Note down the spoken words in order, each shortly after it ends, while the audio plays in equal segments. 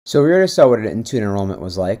So we already saw what an Intune enrollment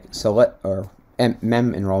was like. Or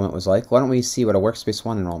MEM enrollment was like. Why don't we see what a Workspace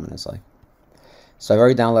ONE enrollment is like? So I've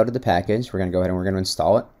already downloaded the package. We're going to go ahead and we're going to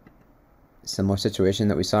install it. Similar situation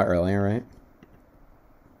that we saw earlier, right?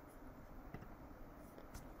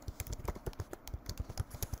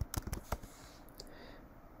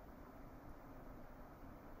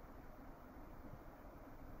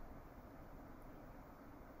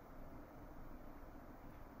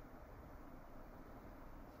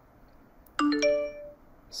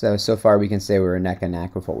 So far we can say we were neck and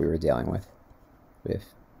neck with what we were dealing with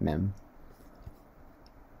MEM.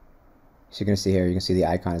 So you're going to see here, you can see the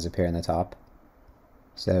icon is appear in the top.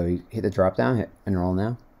 So you hit the drop down, hit enroll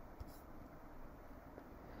now.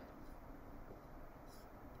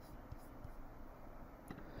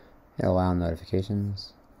 Hit allow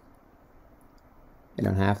notifications. You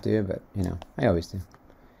don't have to, but you know, I always do.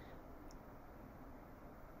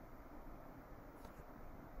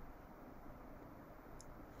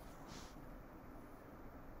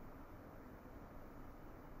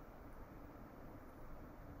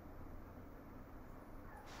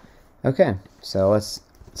 Okay, so let's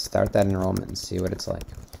start that enrollment and see what it's like.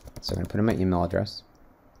 So I'm going to put in my email address.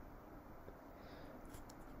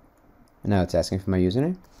 And now it's asking for my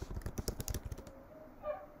username.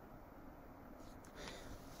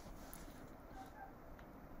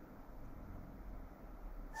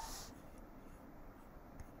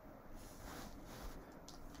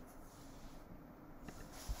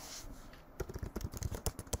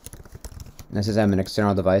 And this is I'm an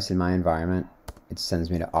external device in my environment. It sends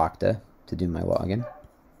me to Okta to do my login.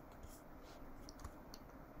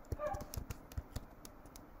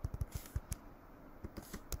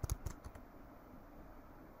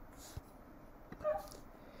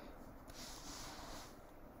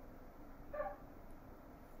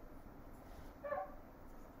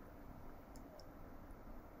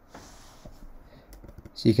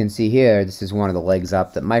 So you can see here, this is one of the legs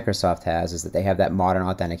up that Microsoft has, is that they have that modern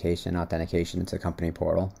authentication into company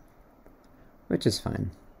portal, which is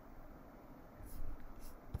fine.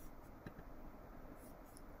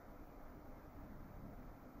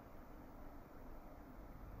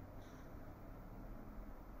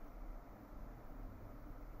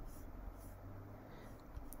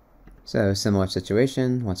 So similar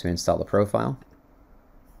situation once we install the profile.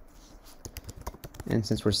 And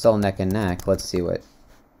since we're still neck and neck, let's see what,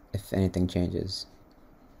 if anything changes.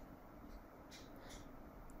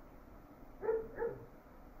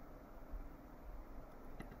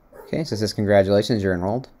 Okay, so it says congratulations, you're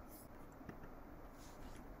enrolled.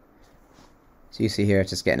 So you see here,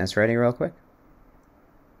 it's just getting us ready real quick.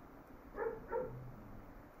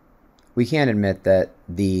 We can admit that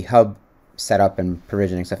the hub setup and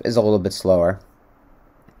provisioning stuff is a little bit slower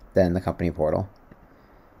than the company portal.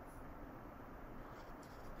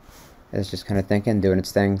 It's just kind of thinking, doing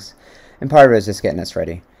its things. And part of it is just getting us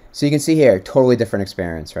ready. So you can see here, totally different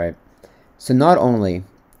experience, right? So not only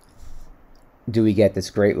do we get this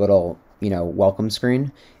great little, welcome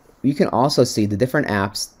screen, you can also see the different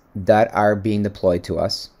apps that are being deployed to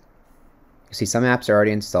us. You see some apps are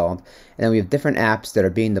already installed, and then we have different apps that are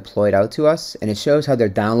being deployed out to us, and it shows how they're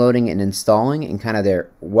downloading and installing and kind of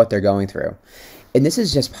what they're going through. And this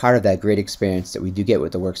is just part of that great experience that we do get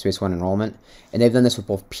with the Workspace ONE enrollment. And they've done this with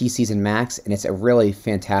both PCs and Macs, and it's a really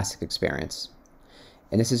fantastic experience.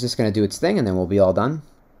 And this is just going to do its thing, and then we'll be all done.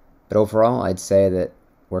 But overall, I'd say that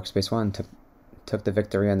Workspace ONE took the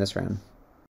victory on this round.